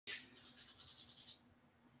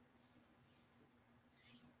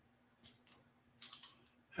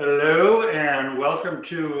Hello and welcome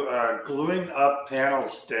to Gluing Up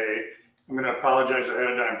Panels Day. I'm going to apologize ahead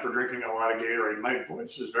of time for drinking a lot of Gatorade. My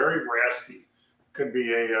voice is very raspy. Could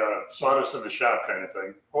be a sawdust in the shop kind of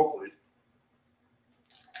thing, hopefully.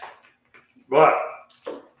 But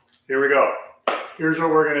here we go. Here's what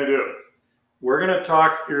we're going to do. We're going to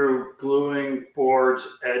talk through gluing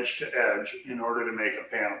boards edge to edge in order to make a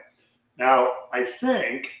panel. Now, I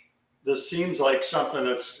think this seems like something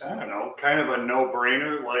that's, I don't know, kind of a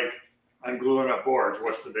no-brainer, like I'm gluing up boards,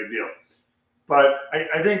 what's the big deal? But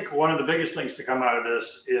I think one of the biggest things to come out of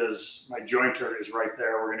this is, my jointer is right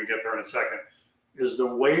there, we're gonna get there in a second, is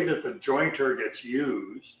the way that the jointer gets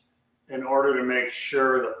used in order to make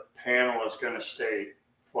sure the panel is gonna stay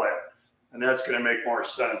flat. And that's gonna make more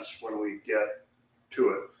sense when we get to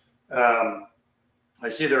it. I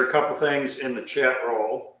see there are a couple things in the chat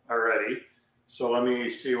roll already. So let me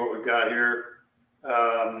see what we've got here.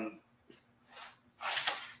 I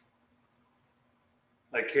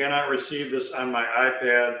cannot receive this on my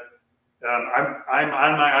iPad. I'm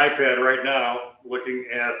on my iPad right now looking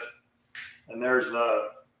at, and there's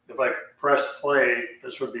the, if I pressed play,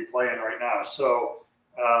 this would be playing right now. So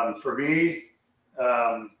for me,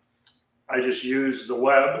 I just use the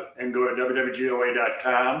web and go to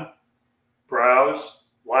www.goa.com, browse,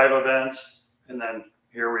 live events, and then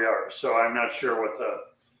here we are. So I'm not sure what the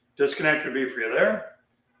disconnect would be for you there.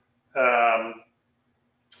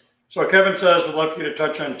 So Kevin says, would love for you to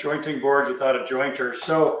touch on jointing boards without a jointer.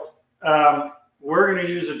 So we're going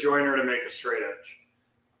to use a joiner to make a straight edge.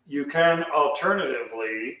 You can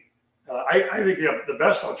alternatively, I think the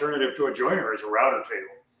best alternative to a joiner is a router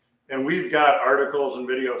table. And we've got articles and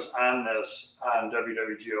videos on this on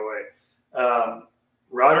WWGOA.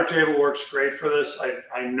 Router table works great for this.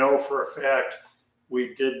 I know for a fact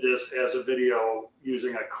we did this as a video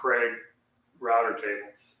using a Craig router table.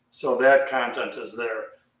 So that content is there.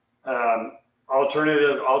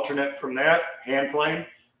 Alternate from that, hand plane.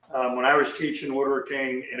 When I was teaching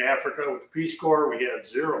woodworking in Africa with the Peace Corps, we had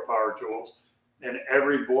 0 power tools. And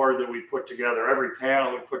every board that we put together, every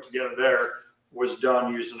panel we put together there was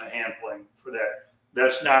done using a hand plane for that.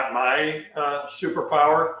 That's not my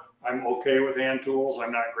superpower. I'm okay with hand tools.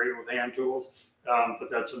 I'm not great with hand tools, but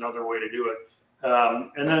that's another way to do it.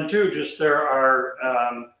 And then too, just there are,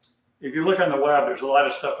 if you look on the web, there's a lot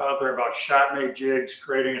of stuff out there about shop-made jigs,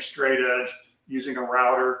 creating a straight edge, using a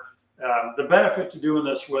router. The benefit to doing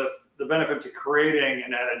this with, the benefit to creating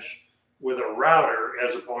an edge with a router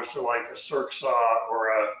as opposed to like a circ saw or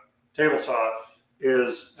a table saw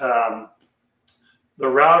is the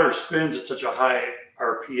router spins at such a high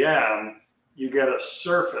RPM, you get a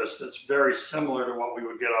surface that's very similar to what we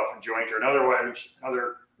would get off a jointer. In other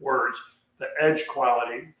words, the edge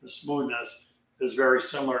quality, the smoothness is very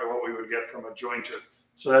similar to what we would get from a jointer.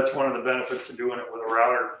 So that's one of the benefits to doing it with a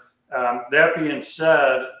router. That being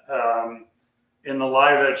said, in the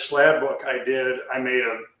live edge slab book I made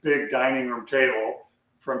a big dining room table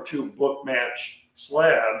from 2 book match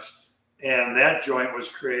slabs, and that joint was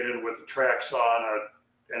created with a track saw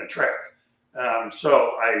and a track.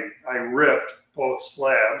 So I ripped both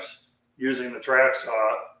slabs using the track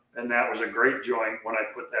saw, and that was a great joint when I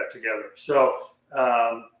put that together. So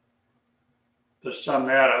to sum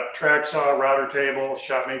that up, track saw, router table,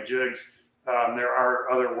 shop-made jigs, there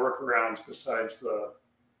are other workarounds besides the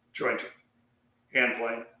jointer, hand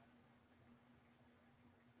plane.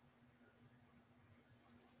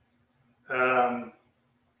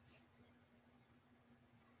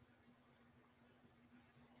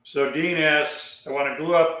 So Dean asks, I want to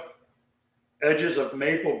glue up edges of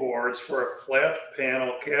maple boards for a flat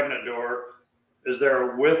panel cabinet door. Is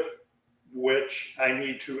there a width at which I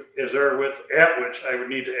would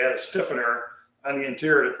need to add a stiffener on the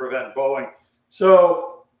interior to prevent bowing?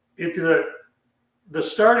 So if the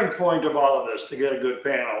starting point of all of this to get a good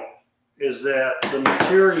panel is that the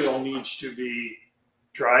material needs to be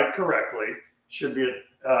dried correctly. Should be,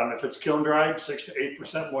 if it's kiln dried, 6 to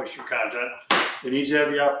 8% moisture content. It needs to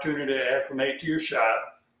have the opportunity to acclimate to your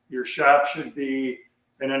shop. Your shop should be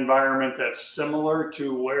an environment that's similar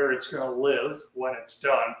to where it's going to live when it's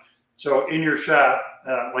done. So in your shop,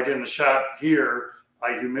 like in the shop here,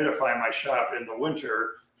 I humidify my shop in the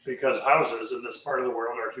winter because houses in this part of the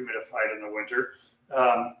world are humidified in the winter.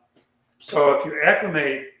 So if you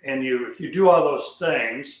acclimate and if you do all those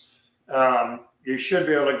things, you should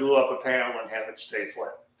be able to glue up a panel and have it stay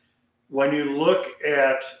flat. When you look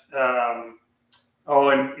at,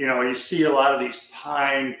 you see a lot of these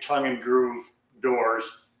pine tongue and groove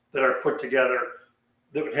doors that are put together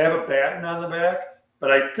that would have a batten on the back, but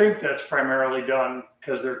I think that's primarily done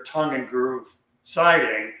because they're tongue and groove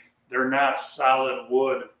siding. They're not solid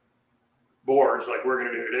wood boards like we're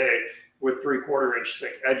going to do today with 3/4 inch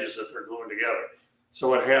thick edges that they're gluing together.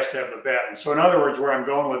 So it has to have the batten. So in other words, where I'm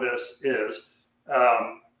going with this is,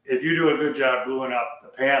 if you do a good job gluing up the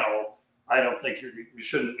panel, I don't think you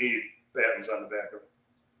shouldn't need battens on the back of it.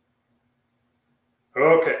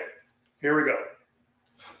 Okay, here we go.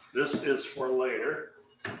 This is for later.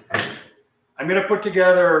 I'm going to put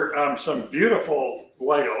together some beautiful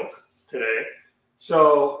white oak today.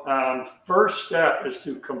 So first step is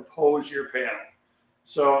to compose your panel.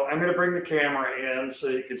 So I'm going to bring the camera in so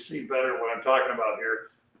you can see better what I'm talking about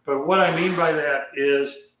here. But what I mean by that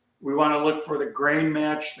is we want to look for the grain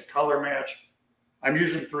match, the color match. I'm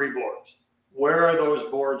using 3 boards. Where are those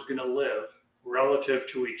boards going to live relative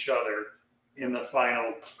to each other in the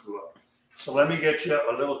final glue up? So let me get you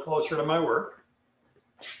a little closer to my work.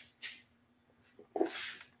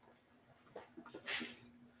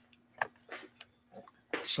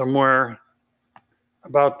 Somewhere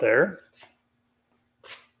about there.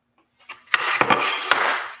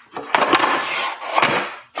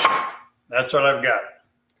 That's what I've got.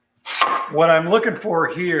 What I'm looking for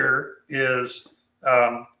here is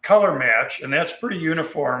color match, and that's pretty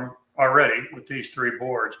uniform already with these 3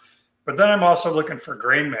 boards. But then I'm also looking for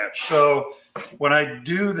grain match. So when I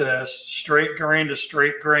do this, straight grain to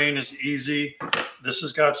straight grain is easy. This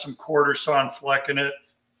has got some quarter sawn fleck in it,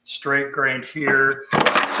 straight grain here.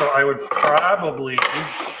 So I would probably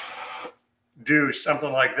do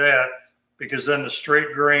something like that, because then the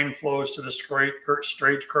straight grain flows to the straight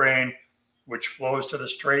grain, which flows to the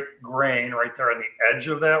straight grain right there on the edge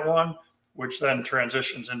of that one, which then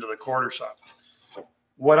transitions into the quarter saw.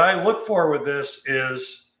 What I look for with this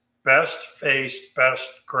is best face,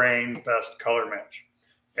 best grain, best color match.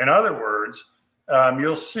 In other words,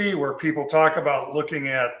 you'll see where people talk about looking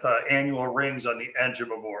at the annual rings on the edge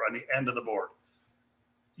of a board, on the end of the board.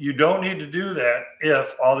 You don't need to do that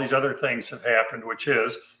if all these other things have happened, which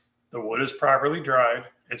is the wood is properly dried,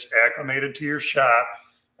 it's acclimated to your shop.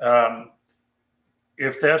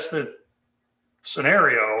 If that's the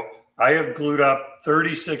scenario, I have glued up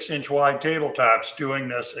 36-inch wide tabletops doing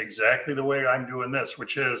this exactly the way I'm doing this,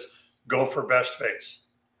 which is go for best face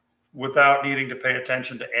without needing to pay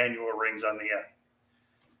attention to annual rings on the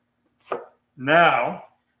end. Now,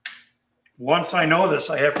 once I know this,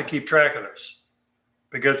 I have to keep track of this,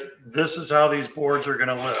 because this is how these boards are going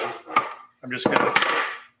to live. I'm just going to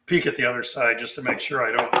peek at the other side just to make sure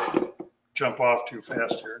I don't jump off too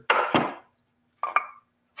fast here.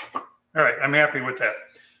 All right, I'm happy with that.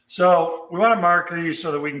 So we want to mark these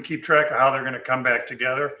so that we can keep track of how they're going to come back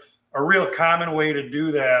together. A real common way to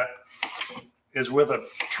do that is with a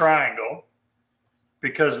triangle,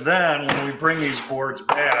 because then when we bring these boards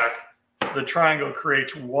back, the triangle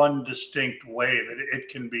creates one distinct way that it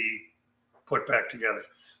can be put back together.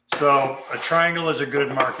 So a triangle is a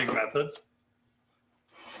good marking method.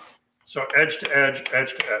 So edge to edge,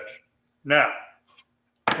 edge to edge. Now,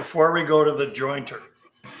 before we go to the jointer,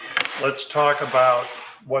 let's talk about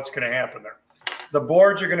what's going to happen there. The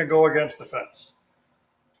boards are going to go against the fence.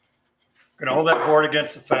 We're going to hold that board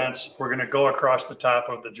against the fence. We're going to go across the top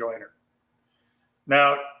of the joiner.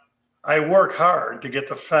 Now, I work hard to get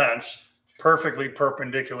the fence perfectly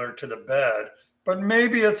perpendicular to the bed, but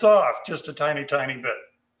maybe it's off just a tiny, tiny bit.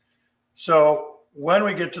 So when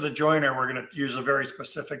we get to the joiner, we're going to use a very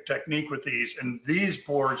specific technique with these, and these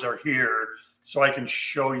boards are here so I can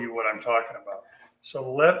show you what I'm talking about.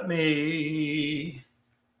 So let me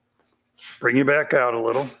bring you back out a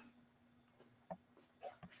little.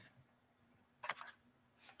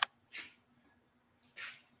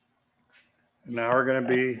 And now we're going to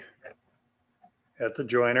be at the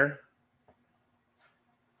joiner.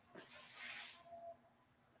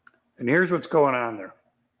 And here's what's going on there.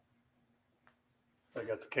 I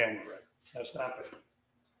got the camera right. That's not it.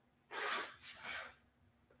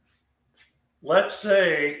 Let's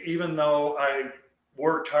say, even though I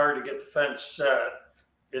worked hard to get the fence set,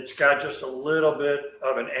 it's got just a little bit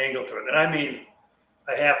of an angle to it. And I mean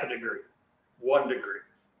a half a degree, 1 degree.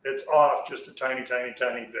 It's off just a tiny, tiny,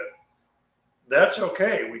 tiny bit. That's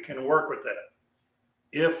okay. We can work with that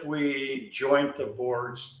if we joint the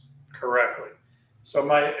boards correctly. So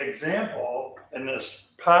my example in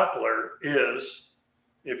this poplar is,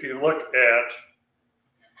 if you look at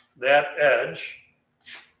that edge,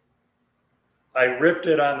 I ripped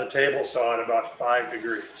it on the table saw at about 5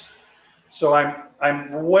 degrees. So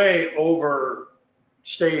I'm way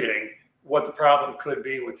overstating what the problem could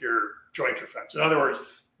be with your jointer fence. In other words,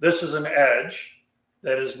 this is an edge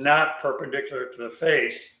that is not perpendicular to the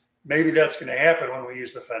face. Maybe that's going to happen when we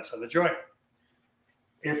use the fence on the joint.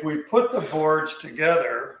 If we put the boards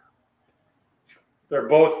together, they're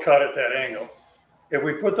both cut at that angle. If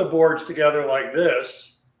we put the boards together like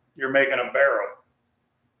this, you're making a barrel.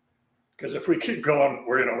 Because if we keep going,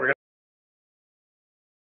 we're gonna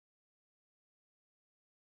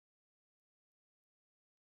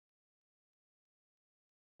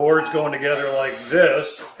boards going together like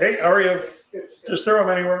this. Hey, how are you? Just throw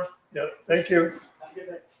them anywhere. Yep, thank you.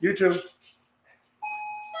 You too.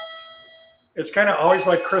 It's kind of always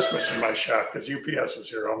like Christmas in my shop because UPS is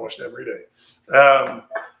here almost every day.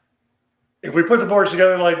 If we put the boards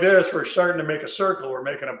together like this, we're starting to make a circle. We're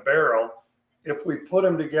making a barrel. If we put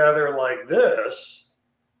them together like this,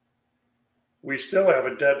 we still have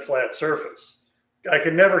a dead flat surface. I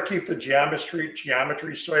can never keep the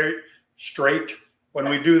geometry straight. When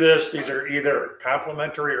we do this, these are either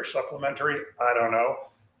complementary or supplementary. I don't know.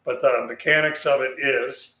 But the mechanics of it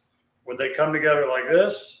is when they come together like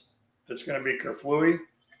this, it's going to be kerflooey.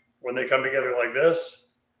 When they come together like this,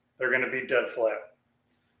 they're going to be dead flat.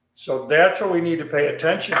 So that's what we need to pay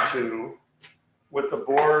attention to with the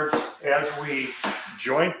boards as we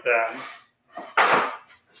joint them.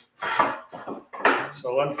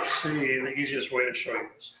 So let's see the easiest way to show you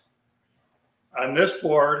this. On this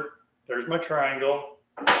board, there's my triangle.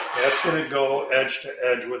 That's going to go edge to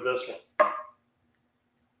edge with this one.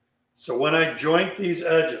 So when I joint these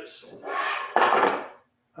edges,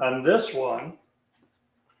 on this one,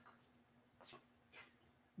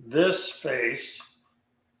 this face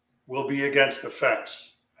will be against the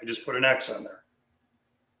fence. I just put an X on there.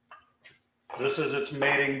 This is its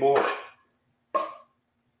mating board.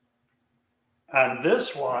 On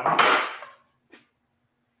this one,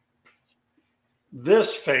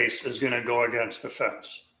 this face is going to go against the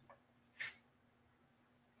fence.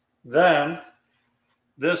 Then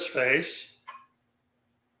this face,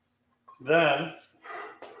 then,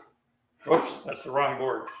 oops, that's the wrong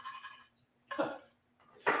board.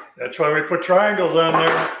 That's why we put triangles on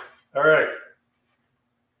there. All right,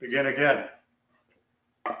 begin again.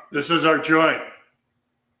 This is our joint.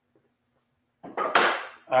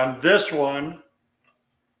 On this one,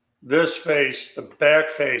 this face, the back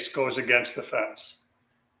face goes against the fence.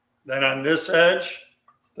 Then on this edge,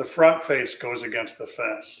 the front face goes against the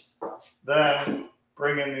fence. Then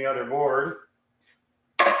bring in the other board.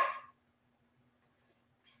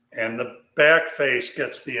 And the back face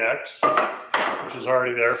gets the X, which is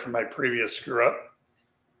already there from my previous screw up,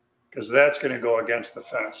 because that's going to go against the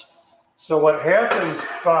fence. So what happens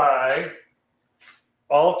by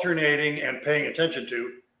alternating and paying attention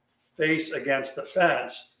to face against the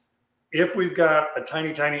fence, if we've got a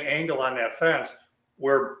tiny, tiny angle on that fence,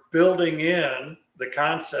 we're building in the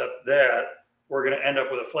concept that we're going to end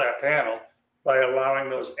up with a flat panel by allowing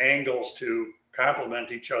those angles to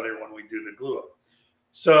complement each other when we do the glue up.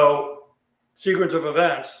 So sequence of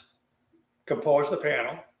events, compose the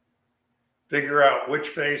panel, figure out which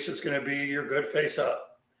face is going to be your good face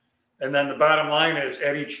up. And then the bottom line is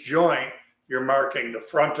at each joint, you're marking the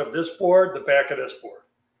front of this board, the back of this board,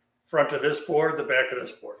 front of this board, the back of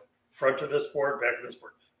this board, front of this board, back of this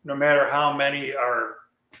board, no matter how many are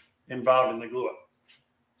involved in the glue up.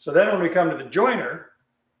 So then when we come to the joiner,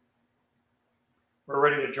 we're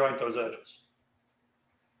ready to joint those edges.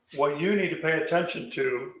 What you need to pay attention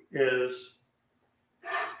to is,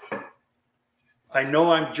 I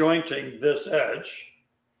know I'm jointing this edge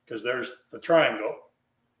because there's the triangle.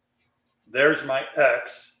 There's my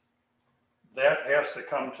X. That has to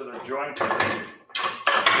come to the joint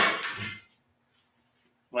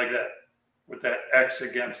like that, with that X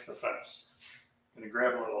against the fence. I'm going to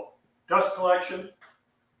grab a little dust collection.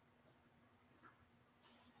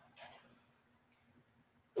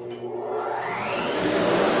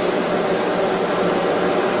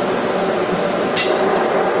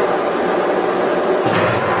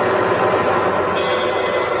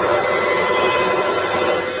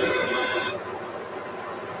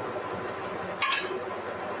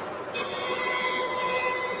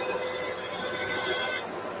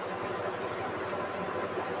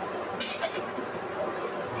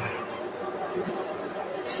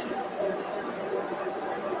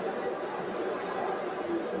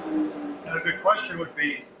 Question would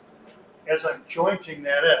be, as I'm jointing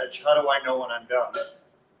that edge, how do I know when I'm done?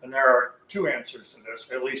 And there are two answers to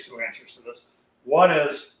this, at least two answers to this. One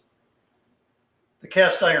is the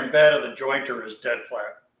cast iron bed of the jointer is dead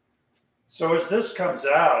flat. So as this comes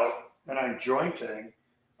out and I'm jointing,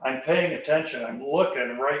 I'm paying attention. I'm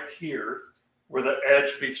looking right here where the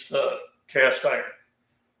edge meets the cast iron.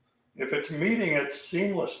 If it's meeting it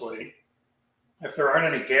seamlessly, if there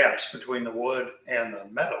aren't any gaps between the wood and the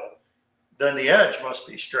metal, then the edge must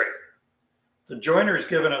be straight. The joiner's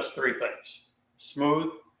given us three things: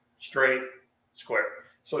 smooth, straight, square.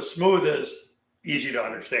 So smooth is easy to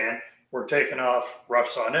understand. we're taking off rough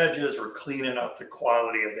sawn edges, we're cleaning up the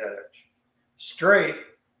quality of that edge. Straight,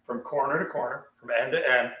 from corner to corner, from end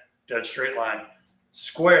to end, dead straight line.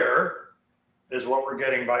 Square is what we're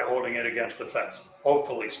getting by holding it against the fence,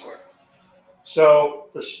 hopefully square. So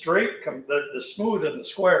the straight, the smooth and the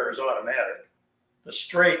square is automatic. The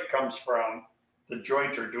straight comes from the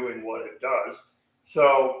jointer doing what it does.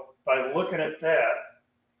 So by looking at that,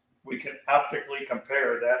 we can optically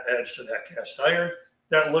compare that edge to that cast iron.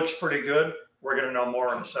 That looks pretty good. We're going to know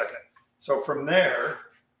more in a second. So from there,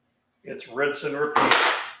 it's rinse and repeat.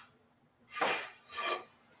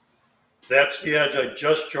 That's the edge I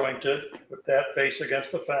just jointed with that face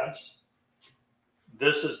against the fence.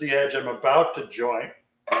 This is the edge I'm about to joint.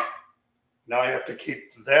 Now I have to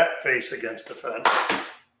keep that face against the fence.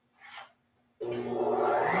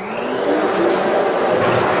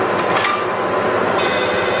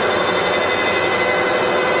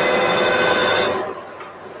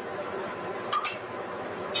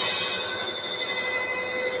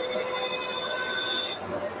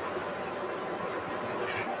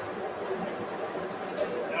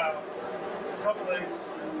 Now, a couple things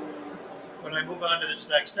when I move on to this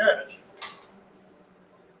next edge,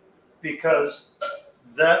 because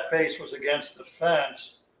that face was against the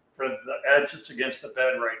fence for the edge that's against the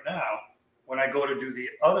bed right now, when I go to do the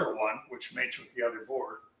other one, which mates with the other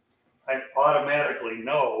board, I automatically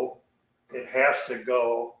know it has to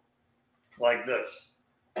go like this.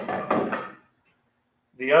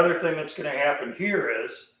 The other thing that's going to happen here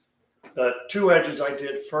is the two edges I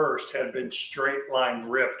did first had been straight line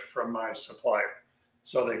ripped from my supplier.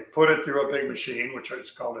 So they put it through a big machine, which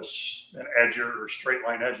is called an edger or straight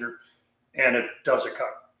line edger, and it does a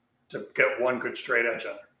cut to get one good straight edge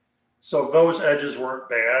on it. So those edges weren't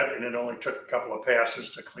bad, and it only took a couple of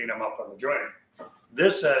passes to clean them up on the jointing.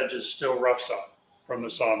 This edge is still rough sawn from the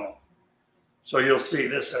sawmill. So you'll see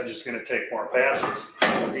this edge is going to take more passes.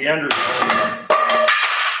 At the end result,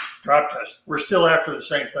 drop test. We're still after the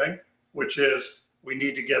same thing, which is we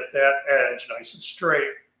need to get that edge nice and straight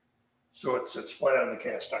so it sits flat on the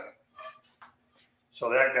cast iron. So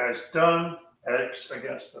that guy's done. Edge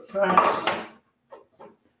against the fence.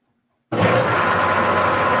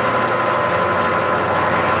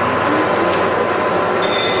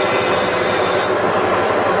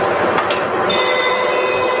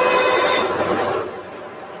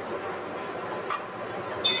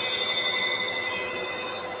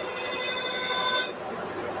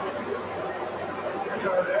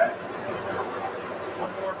 Try that.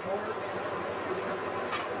 One more board.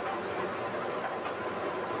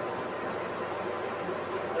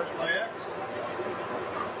 There's my X.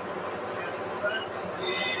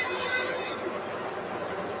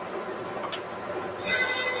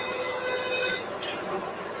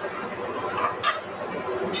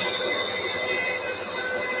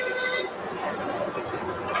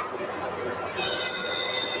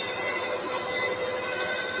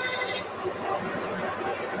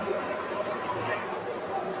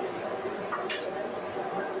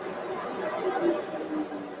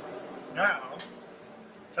 Now,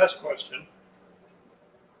 test question.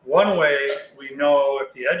 One way we know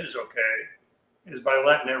if the edge is okay is by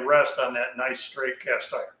letting it rest on that nice straight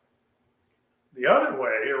cast iron. The other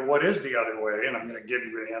way, or what is the other way, and I'm going to give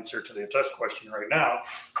you the answer to the test question right now,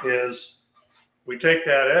 is we take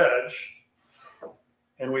that edge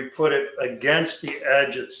and we put it against the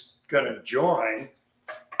edge it's going to join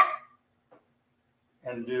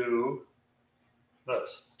and do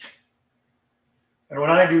this. And when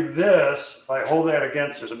I do this, if I hold that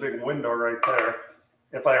against, there's a big window right there.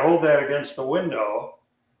 If I hold that against the window,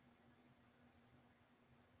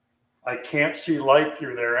 I can't see light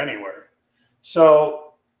through there anywhere.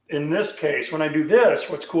 So in this case, when I do this,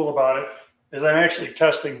 what's cool about it is I'm actually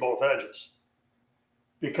testing both edges.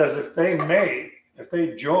 Because if they mate, if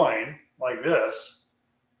they join like this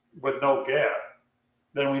with no gap,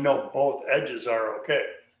 then we know both edges are okay.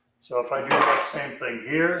 So if I do that same thing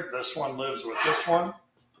here, this one lives with this one.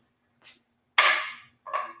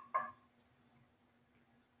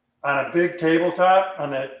 On a big tabletop,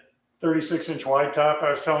 on that 36-inch wide top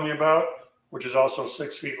I was telling you about, which is also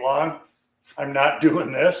 6 feet long, I'm not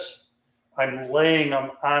doing this. I'm laying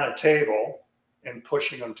them on a table and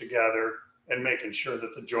pushing them together and making sure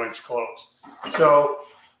that the joints close. So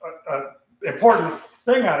an important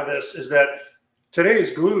thing out of this is that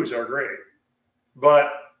today's glues are great,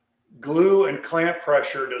 but glue and clamp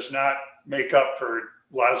pressure does not make up for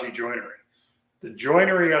lousy joinery. The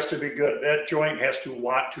joinery has to be good. That joint has to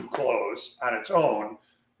want to close on its own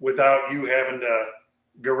without you having to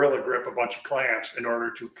gorilla grip a bunch of clamps in order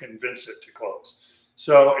to convince it to close.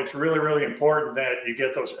 So it's really, really important that you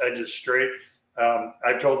get those edges straight.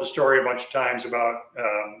 I've told the story a bunch of times about,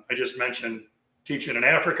 I just mentioned teaching in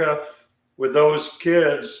Africa. With those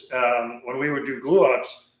kids, when we would do glue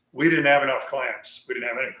ups, we didn't have enough clamps. We didn't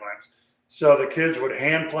have any clamps. So the kids would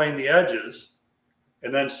hand plane the edges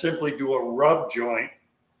and then simply do a rub joint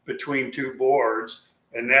between two boards.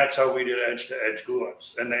 And that's how we did edge to edge glue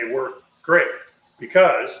ups. And they worked great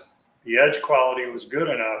because the edge quality was good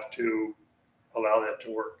enough to allow that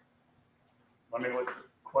to work. Let me look at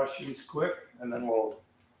questions quick and then we'll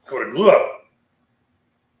go to glue up.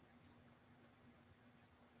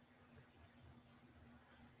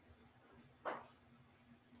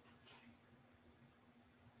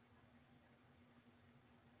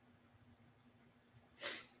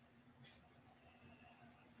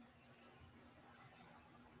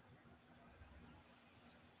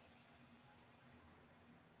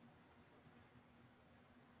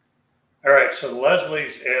 All right, so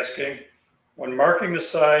Leslie's asking, when marking the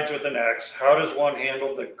sides with an X, how does one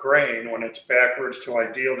handle the grain when it's backwards to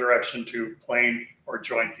ideal direction to plane or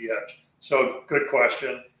joint the edge? So good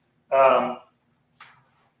question. Let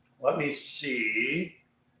me see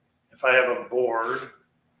if I have a board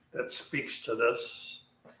that speaks to this.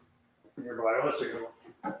 Here do I? Let's see.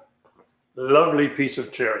 Lovely piece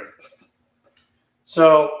of cherry.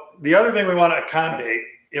 So the other thing we want to accommodate,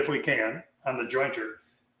 if we can, on the jointer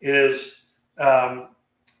is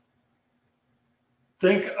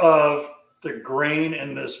think of the grain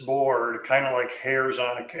in this board kind of like hairs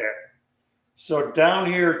on a cat. So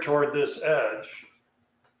down here toward this edge,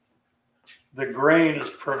 the grain is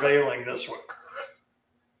prevailing this way.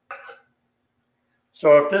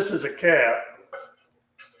 So if this is a cat,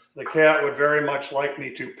 the cat would very much like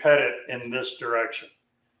me to pet it in this direction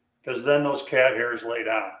because then those cat hairs lay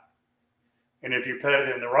down. And if you pet it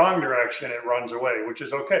in the wrong direction, it runs away, which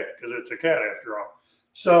is okay because it's a cat after all.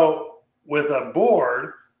 So with a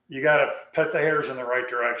board, you got to pet the hairs in the right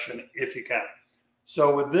direction if you can.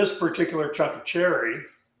 So with this particular chunk of cherry,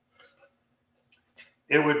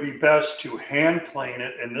 it would be best to hand plane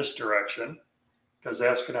it in this direction because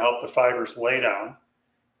that's going to help the fibers lay down.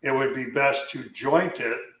 It would be best to joint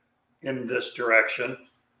it in this direction.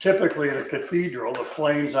 Typically the cathedral, the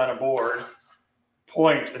flames on a board,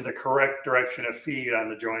 point in the correct direction of feed on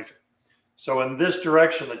the jointer. So in this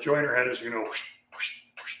direction, the jointer head is going to whoosh, whoosh,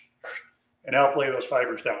 whoosh, whoosh, and help lay those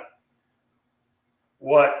fibers down.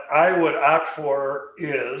 What I would opt for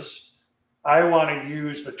is I want to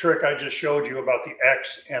use the trick I just showed you about the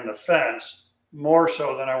X and the fence more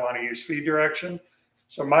so than I want to use feed direction.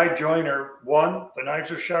 So my jointer, one, the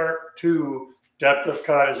knives are sharp. Two, depth of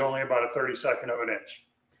cut is only about a 32nd of an inch.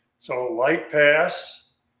 So light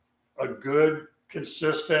pass, a good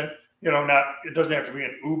consistent, it doesn't have to be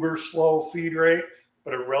an uber slow feed rate,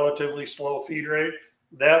 but a relatively slow feed rate.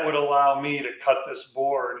 That would allow me to cut this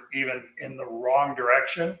board even in the wrong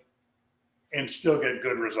direction and still get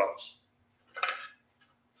good results.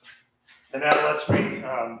 And that lets me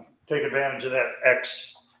take advantage of that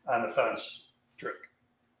X on the fence trick.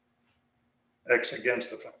 X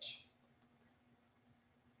against the fence.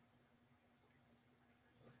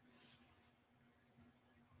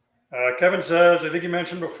 Kevin says, I think you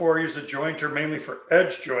mentioned before, use a jointer mainly for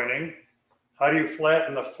edge joining. How do you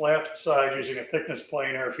flatten the flat side using a thickness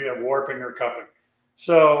planer if you have warping or cupping?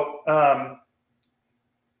 So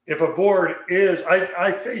if a board is,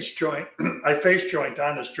 I face joint, I face joint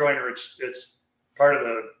on this jointer. It's part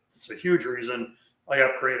of it's a huge reason I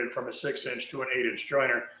upgraded from a 6-inch to an 8-inch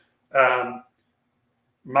jointer.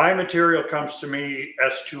 My material comes to me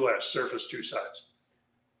S2S, surface two sides.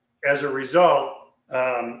 As a result,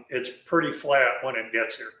 it's pretty flat when it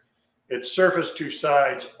gets here. It's surface two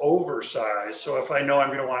sides oversized. So if I know I'm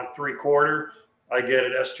going to want 3/4, I get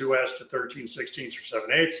it S2S to 13/16 or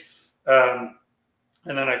 7/8.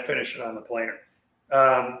 And then I finish it on the planer.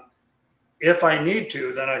 If I need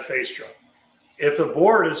to, then I face joint. If the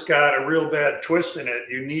board has got a real bad twist in it,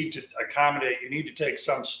 you need to accommodate, you need to take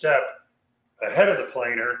some step ahead of the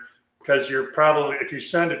planer because you're probably, if you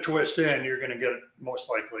send a twist in, you're going to get most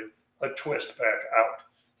likely a twist back out.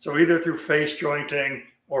 So either through face jointing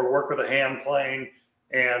or work with a hand plane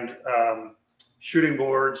and shooting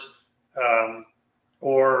boards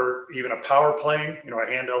or even a power plane, a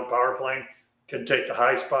handheld power plane can take the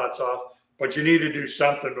high spots off, but you need to do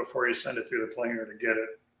something before you send it through the planer to get it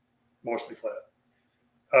mostly flat.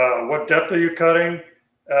 What depth are you cutting?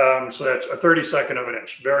 So that's a 32nd of an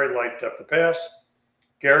inch, very light depth of pass.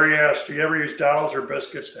 Gary asked, do you ever use dowels or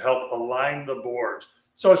biscuits to help align the boards?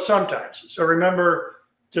 So sometimes. So remember,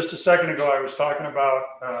 just a second ago, I was talking about,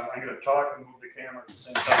 I'm going to talk and move the camera at the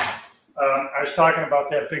same time. I was talking about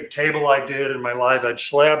that big table I did in my live edge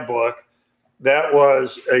slab book that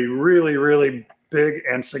was a really, really big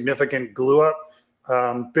and significant glue up.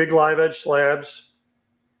 Big live edge slabs,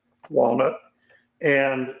 walnut,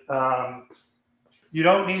 and you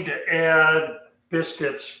don't need to add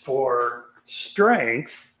biscuits for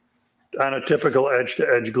strength on a typical edge to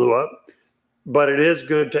edge glue up, but it is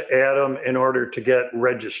good to add them in order to get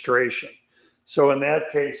registration. So in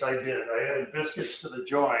that case, I did. I added biscuits to the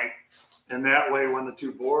joint, and that way when the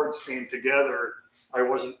two boards came together, I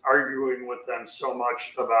wasn't arguing with them so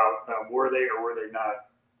much about were they or were they not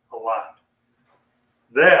aligned.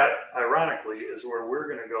 That, ironically, is where we're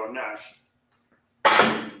going to go next.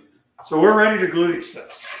 So we're ready to glue these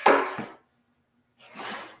things.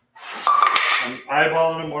 I'm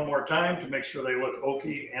eyeballing them one more time to make sure they look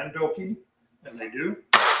okie and dokie, and they do.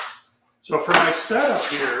 So for my setup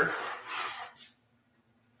here,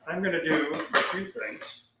 I'm going to do a few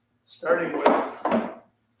things, starting with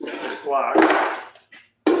this block.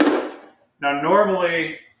 Now,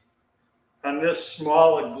 normally on this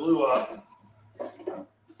small and glue up,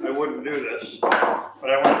 I wouldn't do this, but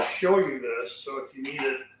I want to show you this, so if you need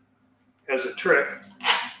it as a trick,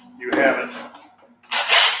 you have it.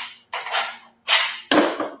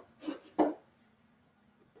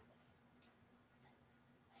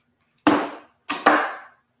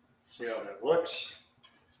 See how that looks.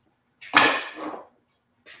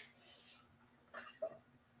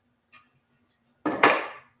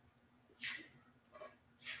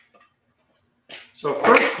 So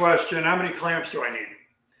first question, how many clamps do I need?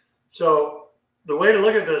 So the way to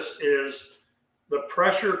look at this is the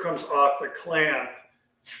pressure comes off the clamp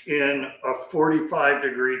in a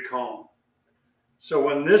 45-degree cone. So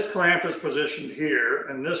when this clamp is positioned here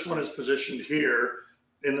and this one is positioned here,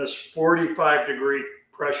 in this 45-degree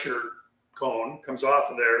pressure cone comes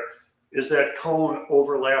off of there, is that cone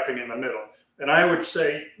overlapping in the middle. And I would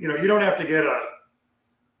say, you know, you don't have to get a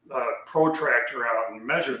protractor out and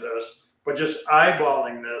measure this, but just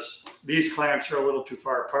eyeballing this, these clamps are a little too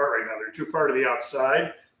far apart right now. They're too far to the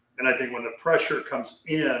outside. And I think when the pressure comes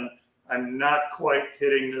in, I'm not quite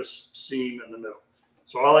hitting this seam in the middle.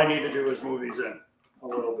 So all I need to do is move these in a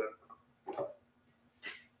little bit.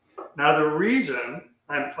 Now the reason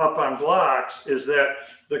I'm up on blocks is that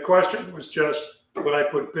the question was just, would I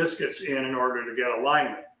put biscuits in order to get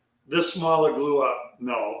alignment? This smaller glue up,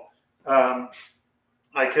 no.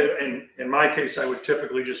 I could, in my case, I would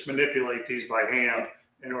typically just manipulate these by hand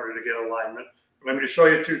in order to get alignment. But I'm going to show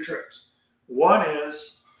you two tricks. One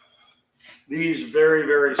is these very,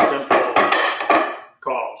 very simple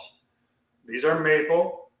calls. These are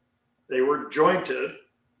maple. They were jointed,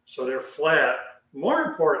 so they're flat. More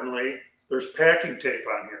importantly, there's packing tape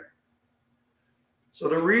on here. So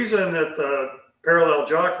the reason that the parallel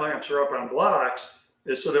jaw clamps are up on blocks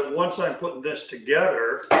is so that once I'm putting this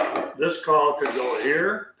together, this call could go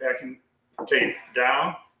here, packing tape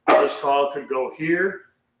down. This call could go here,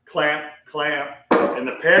 clamp, clamp, and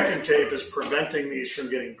the packing tape is preventing these from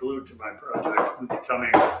getting glued to my project and becoming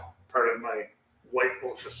part of my white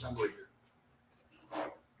oak assembly here.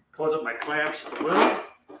 Close up my clamps a little.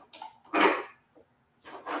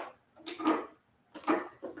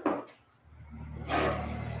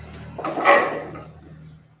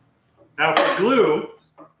 Now for glue,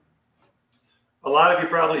 a lot of you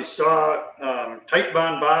probably saw Tight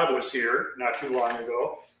Bond Bob was here not too long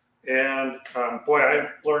ago, and boy, I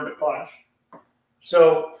learned a bunch.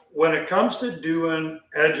 So when it comes to doing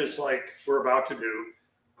edges like we're about to do,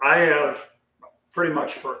 I have pretty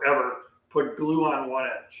much forever put glue on one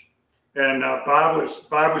edge. And Bob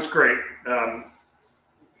was great.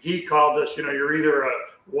 He called this, you know, you're either a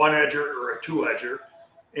one-edger or a two-edger.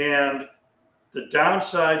 And the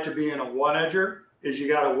downside to being a one-edger is you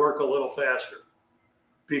got to work a little faster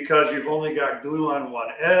because you've only got glue on one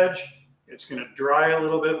edge. It's going to dry a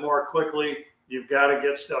little bit more quickly. You've got to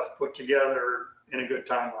get stuff put together in a good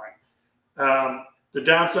timeline. The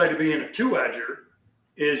downside to being a two-edger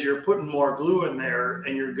is you're putting more glue in there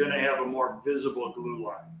and you're going to have a more visible glue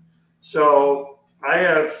line. So I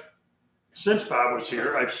have, since Bob was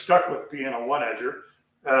here, I've stuck with being a one-edger,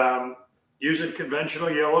 using conventional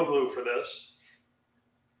yellow glue for this.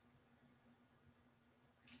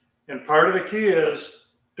 And part of the key is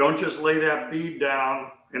don't just lay that bead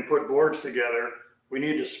down and put boards together. We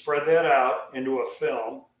need to spread that out into a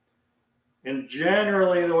film. And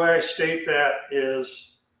generally the way I state that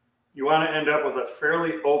is you want to end up with a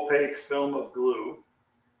fairly opaque film of glue.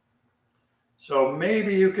 So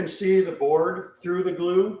maybe you can see the board through the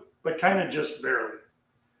glue, but kind of just barely.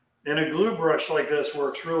 And a glue brush like this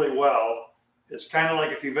works really well. It's kind of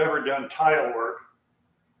like if you've ever done tile work,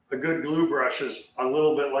 a good glue brush is a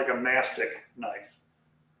little bit like a mastic knife,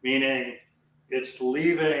 meaning it's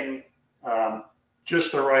leaving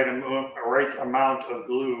just the right amount of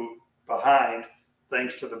glue behind,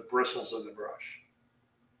 thanks to the bristles of the brush.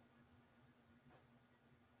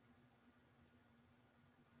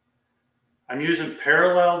 I'm using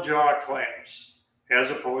parallel jaw clamps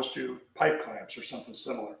as opposed to pipe clamps or something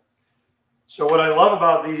similar. So what I love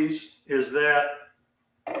about these is that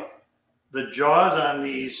the jaws on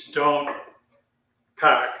these don't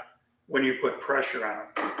cock when you put pressure on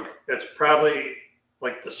them. It's probably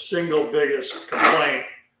like the single biggest complaint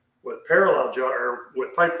with parallel jaw or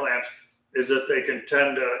with pipe clamps is that they can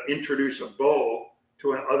tend to introduce a bow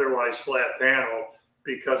to an otherwise flat panel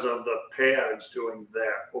because of the pads doing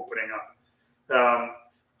that, opening up.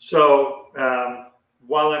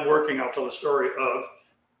 While I'm working, I'll tell the story of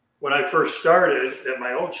when I first started at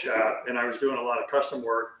my old shop and I was doing a lot of custom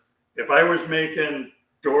work. If I was making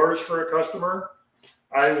doors for a customer,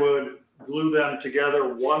 I would glue them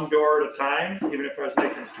together one door at a time, even if I was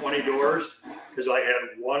making 20 doors, because I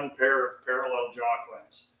had one pair of parallel jaw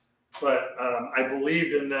clamps. But I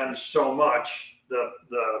believed in them so much, the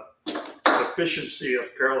efficiency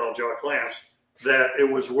of parallel jaw clamps, that it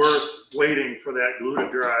was worth waiting for that glue to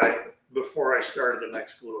dry before I started the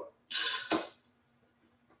next glue up.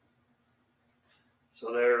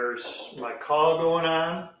 So there's my call going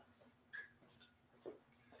on.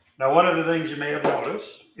 Now, one of the things you may have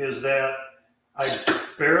noticed is that I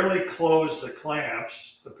barely closed the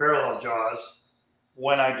clamps, the parallel jaws,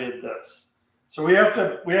 when I did this. So we have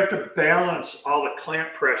to balance all the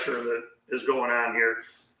clamp pressure that is going on here.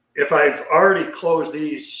 If I've already closed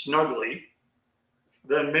these snugly,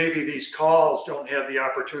 then maybe these calls don't have the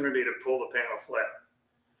opportunity to pull the panel flat.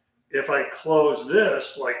 If I close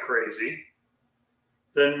this like crazy,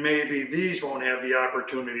 then maybe these won't have the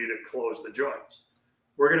opportunity to close the joints.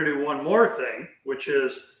 We're going to do one more thing, which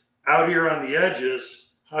is out here on the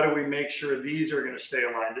edges, how do we make sure these are going to stay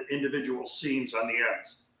aligned, the individual seams on the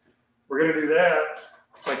ends? We're going to do that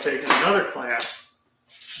by taking another clamp,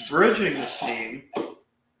 bridging the seam,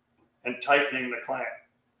 and tightening the clamp.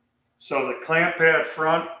 So the clamp pad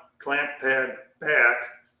front, clamp pad back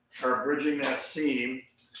are bridging that seam,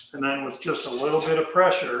 and then with just a little bit of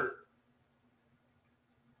pressure,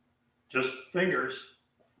 just fingers,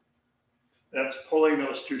 that's pulling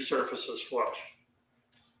those two surfaces flush.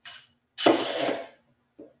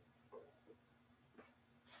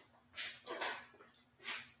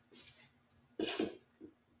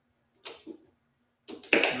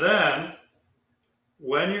 Then,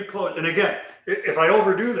 when you close, and again, if I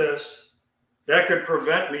overdo this, that could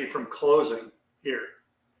prevent me from closing here.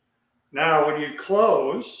 Now, when you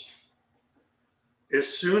close, as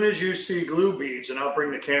soon as you see glue beads, and I'll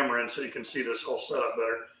bring the camera in so you can see this whole setup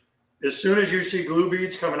better. As soon as you see glue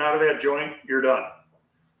beads coming out of that joint, you're done.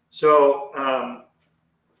 So,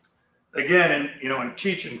 again, in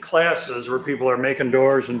teaching classes where people are making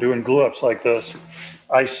doors and doing glue ups like this,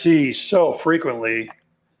 I see so frequently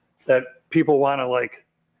that people want to like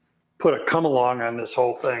put a come along on this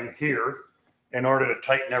whole thing here in order to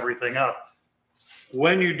tighten everything up.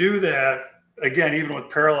 When you do that, again, even with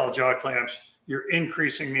parallel jaw clamps, you're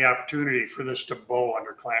increasing the opportunity for this to bow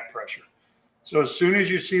under clamp pressure. So as soon as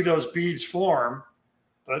you see those beads form,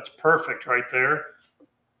 that's perfect right there.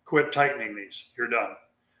 Quit tightening these, you're done.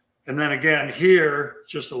 And then again, here,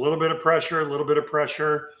 just a little bit of pressure, a little bit of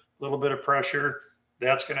pressure, a little bit of pressure.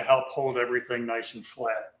 That's going to help hold everything nice and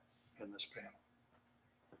flat in this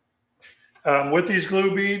panel. With these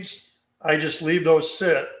glue beads, I just leave those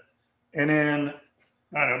sit, and in,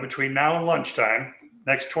 I don't know, between now and lunchtime,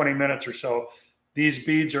 next 20 minutes or so, these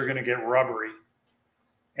beads are going to get rubbery.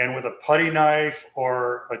 And with a putty knife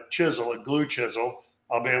or a chisel, a glue chisel,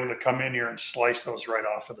 I'll be able to come in here and slice those right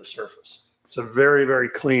off of the surface. It's a very, very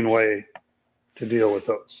clean way to deal with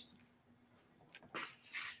those.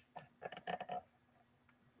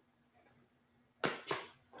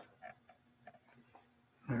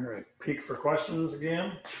 All right, peek for questions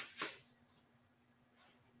again.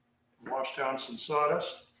 Wash down some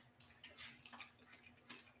sawdust.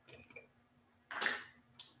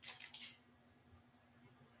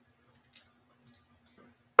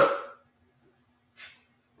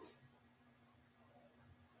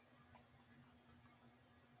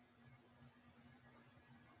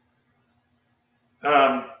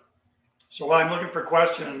 So while I'm looking for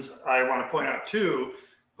questions, I want to point out too,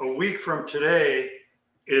 a week from today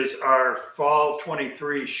is our fall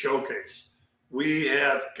 23 showcase. We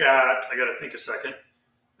have got, I got to think a second,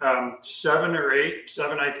 seven,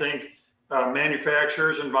 I think,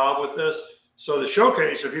 manufacturers involved with this. So the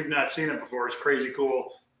showcase, if you've not seen it before, is crazy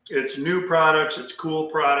cool. It's new products, it's cool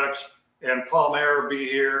products, and Paul Mayer will be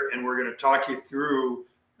here, and we're going to talk you through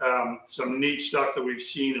some neat stuff that we've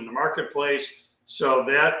seen in the marketplace. So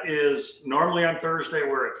that is normally on Thursday.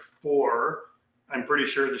 We're at 4. I'm pretty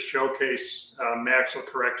sure the showcase, Max will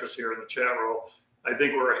correct us here in the chat roll. I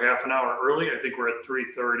think we're a half an hour early. I think we're at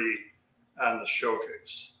 3:30 on the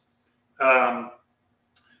showcase.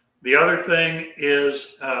 The other thing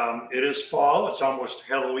is it is fall. It's almost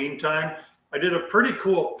Halloween time. I did a pretty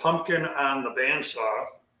cool pumpkin on the bandsaw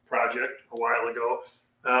project a while ago.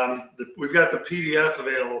 We've got the PDF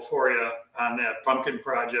available for you on that pumpkin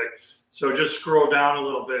project. So just scroll down a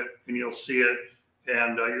little bit and you'll see it.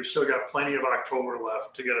 And you've still got plenty of October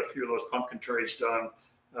left to get a few of those pumpkin trays done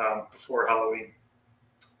before Halloween.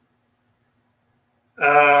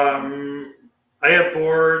 I have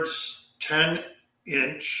boards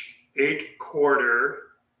 10-inch, 8/4,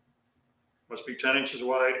 must be 10 inches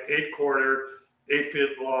wide, 8/4, 8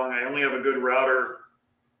 feet long. I only have a good router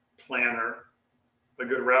planer,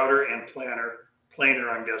 planer,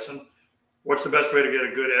 I'm guessing. What's the best way to get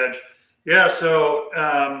a good edge? Yeah, so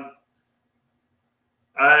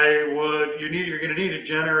you're going to need to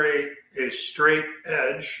generate a straight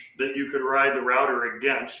edge that you could ride the router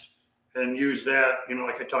against and use that,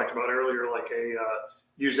 like I talked about earlier,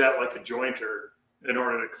 use that like a jointer in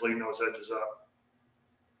order to clean those edges up.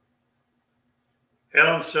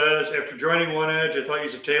 Alan says, after joining one edge, I thought I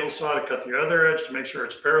used a table saw to cut the other edge to make sure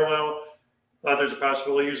it's parallel. Thought there's a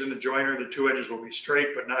possibility using the joiner, the 2 edges will be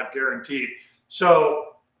straight, but not guaranteed.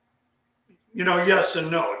 So, yes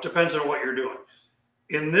and no. It depends on what you're doing.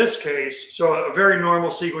 In this case, so a very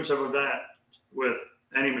normal sequence of event with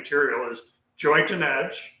any material is joint an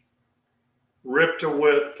edge, rip to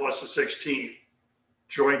width plus a 16th,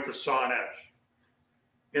 joint the sawn edge.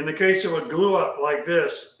 In the case of a glue up like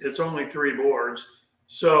this, it's only 3 boards.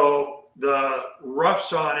 So the rough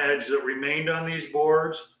sawn edge that remained on these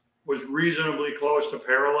boards was reasonably close to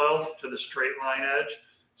parallel to the straight line edge.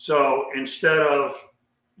 So instead of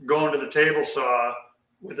going to the table saw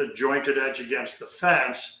with a jointed edge against the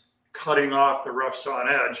fence, cutting off the rough sawn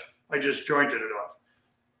edge, I just jointed it off.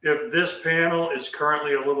 If this panel is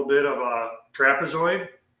currently a little bit of a trapezoid,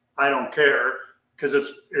 I don't care, because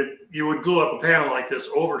you would glue up a panel like this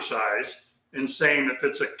oversized, and same if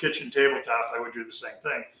it's a kitchen tabletop, I would do the same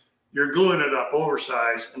thing. You're gluing it up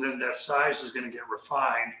oversized, and then that size is going to get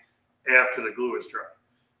refined after the glue is dry.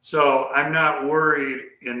 So I'm not worried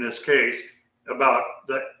in this case about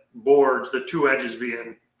the boards, the 2 edges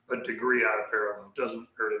being a degree out of parallel. It doesn't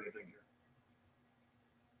hurt anything here.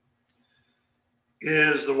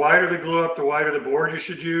 Is the wider the glue up, the wider the board you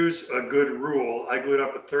should use? A good rule. I glued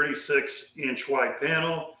up a 36-inch wide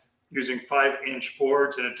panel using 5-inch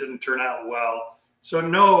boards, and it didn't turn out well. So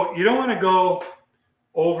no, you don't want to go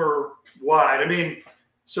over wide.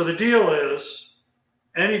 So the deal is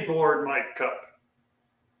any board might cup.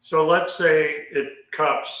 So let's say it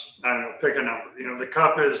cups, I don't know, pick a number. The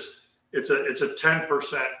cup it's a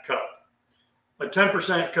 10% cup. A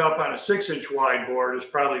 10% cup on a 6-inch wide board is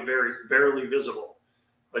probably barely visible.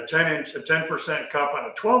 A 10% cup on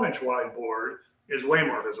a 12-inch wide board is way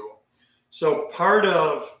more visible. So part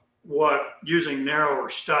of what using narrower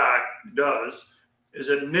stock does is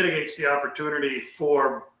it mitigates the opportunity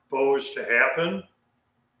for bows to happen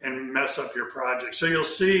and mess up your project. So you'll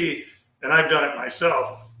see, and I've done it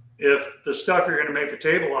myself, if the stuff you're going to make a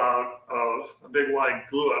table out of, a big wide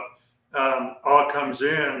glue up, all comes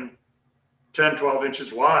in 10, 12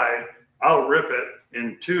 inches wide, I'll rip it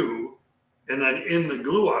in 2. And then in the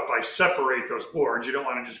glue up, I separate those boards. You don't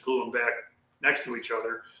want to just glue them back next to each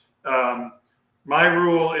other. My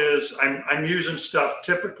rule is I'm using stuff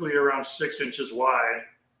typically around 6 inches wide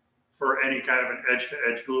for any kind of an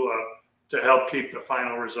edge-to-edge glue up to help keep the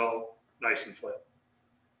final result nice and flat.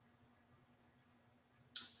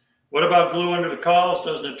 What about glue under the cauls?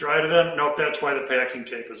 Doesn't it dry to them? Nope, that's why the packing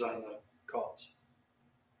tape is on the cauls.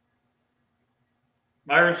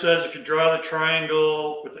 Myron says if you draw the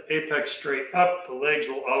triangle with the apex straight up, the legs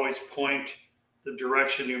will always point the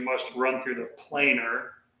direction you must run through the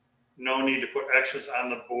planer. No need to put X's on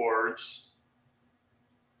the boards.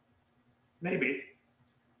 Maybe.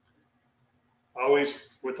 Always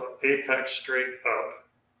with the apex straight up.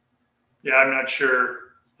 Yeah, I'm not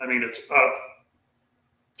sure. It's up.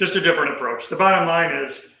 Just a different approach. The bottom line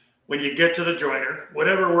is when you get to the joiner,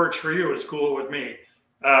 whatever works for you is cool with me.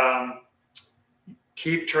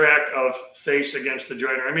 Keep track of face against the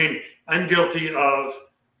joiner. I'm guilty of,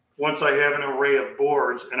 once I have an array of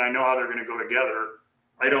boards and I know how they're going to go together,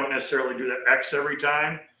 I don't necessarily do the X every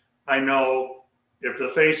time. I know if the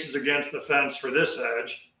face is against the fence for this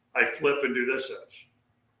edge, I flip and do this edge.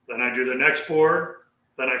 Then I do the next board,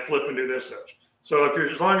 then I flip and do this edge. So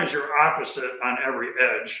as long as you're opposite on every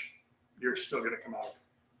edge, you're still going to come out.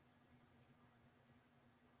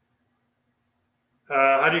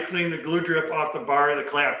 How do you clean the glue drip off the bar of the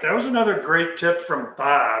clamp? That was another great tip from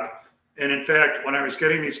Bob. And in fact, when I was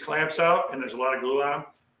getting these clamps out, and there's a lot of glue on them,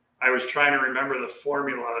 I was trying to remember the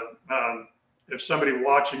formula. If somebody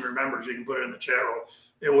watching remembers, you can put it in the chat room.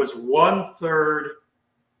 It was 1/3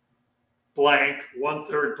 blank,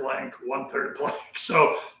 1/3 blank, 1/3 blank.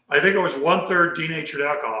 So I think it was 1/3 denatured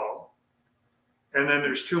alcohol. And then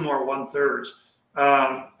there's 2 more 1/3s.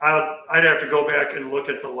 I'd have to go back and look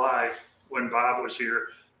at the live when Bob was here.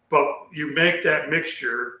 But you make that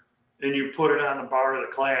mixture and you put it on the bar of the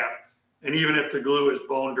clamp. And even if the glue is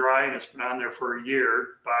bone dry and it's been on there for a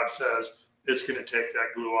year, Bob says it's going to take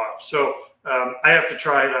that glue off. So I have to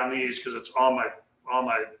try it on these because it's all my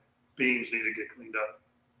beams need to get cleaned up.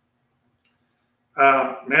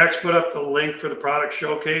 Max put up the link for the product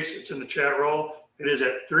showcase. It's in the chat roll. It is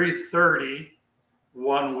at 3:30,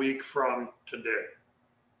 1 week from today.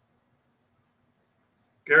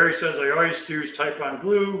 Gary says, I always use Type-On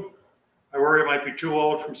glue. I worry it might be too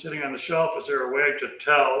old from sitting on the shelf. Is there a way to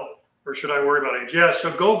tell, or should I worry about age? Yeah,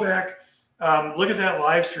 so go back, look at that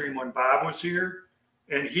live stream when Bob was here,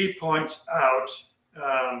 and he points out,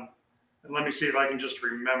 and let me see if I can just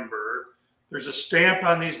remember. There's a stamp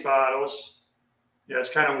on these bottles. Yeah,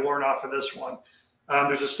 it's kind of worn off of this one.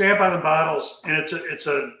 There's a stamp on the bottles, and it's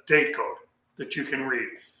a date code that you can read.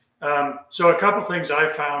 So a couple things I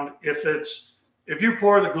found, if you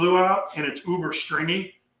pour the glue out and it's uber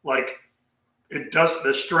stringy, like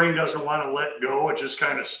the string doesn't want to let go, it just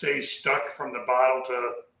kind of stays stuck from the bottle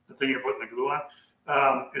to the thing you're putting the glue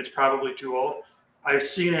on, it's probably too old. I've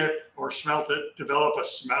seen it or smelt it develop a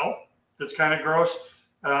smell that's kind of gross.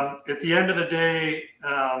 At the end of the day,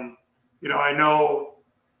 I know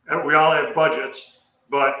we all have budgets,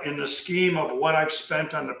 but in the scheme of what I've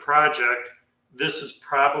spent on the project, this is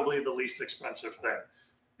probably the least expensive thing.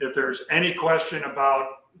 If there's any question about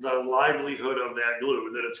the livelihood of that glue,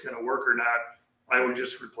 that it's going to work or not, I would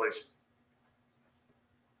just replace it.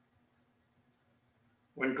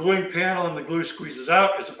 When gluing panel and the glue squeezes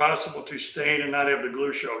out, is it possible to stain and not have the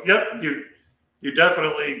glue show? Yep, you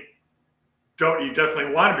definitely don't. You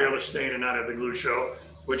definitely want to be able to stain and not have the glue show,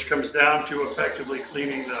 which comes down to effectively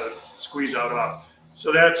cleaning the squeeze out off.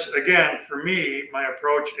 So that's, again, for me, my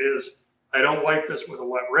approach is I don't wipe this with a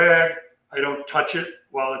wet rag. I don't touch it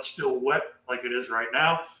while it's still wet like it is right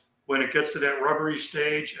now. When it gets to that rubbery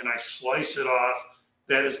stage and I slice it off,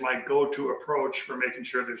 that is my go-to approach for making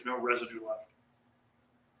sure there's no residue left.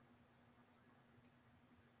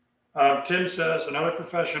 Tim says, another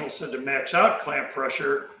professional said to max out clamp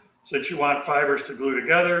pressure since you want fibers to glue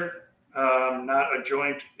together, not a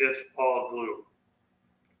joint if all glue.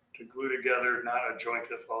 To glue together, not a joint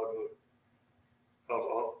if all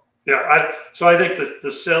glue. Yeah, so I think that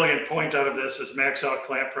the salient point out of this is max out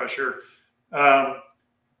clamp pressure.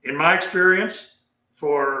 In my experience,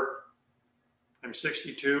 I'm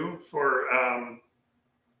 62, for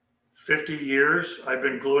 50 years, I've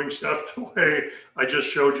been gluing stuff the way I just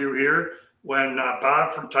showed you here. When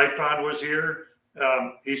Bob from Type-On was here,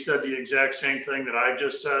 he said the exact same thing that I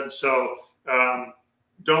just said. So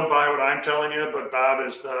don't buy what I'm telling you, but Bob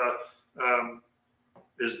is the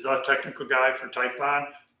technical guy for Type-On.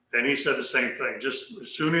 And he said the same thing. Just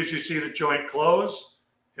as soon as you see the joint close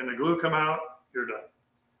and the glue come out, you're done.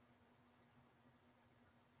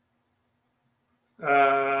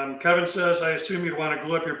 Kevin says, I assume you'd want to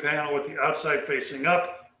glue up your panel with the outside facing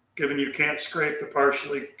up, given you can't scrape the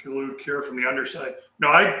partially glued cure from the underside. No,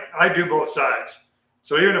 I do both sides.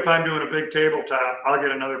 So even if I'm doing a big tabletop, I'll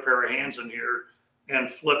get another pair of hands in here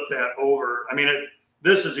and flip that over. I mean,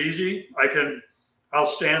 this is easy. I'll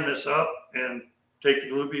stand this up and take the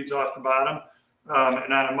glue beads off the bottom.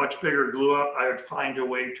 And on a much bigger glue up, I would find a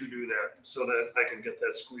way to do that so that I can get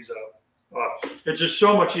that squeeze out. It's just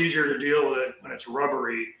so much easier to deal with it when it's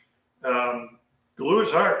rubbery. Glue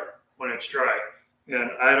is hard when it's dry,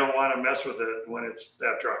 and I don't want to mess with it when it's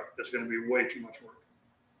that dry. It's going to be way too much work.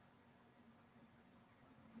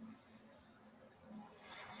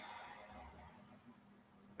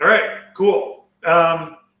 All right, cool.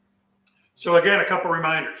 So again, a couple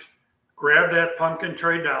reminders. Grab that pumpkin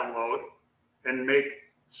tray download and make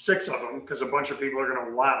 6 of them, because a bunch of people are going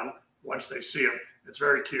to want them once they see them. It's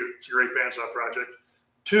very cute. It's a great bandsaw project.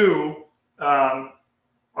 2,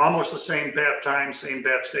 almost the same bat time, same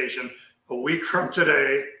bat station. A week from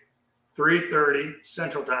today, 3:30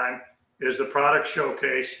 Central Time, is the product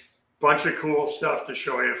showcase. Bunch of cool stuff to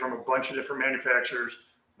show you from a bunch of different manufacturers.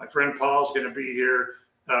 My friend Paul's going to be here.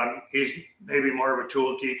 He's maybe more of a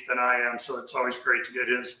tool geek than I am, so it's always great to get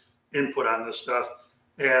his input on this stuff.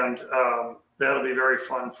 And that'll be very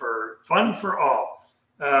fun for all.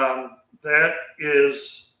 That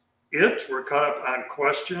is it. We're caught up on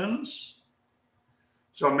questions.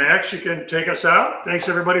 So Max, you can take us out. Thanks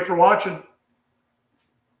everybody for watching.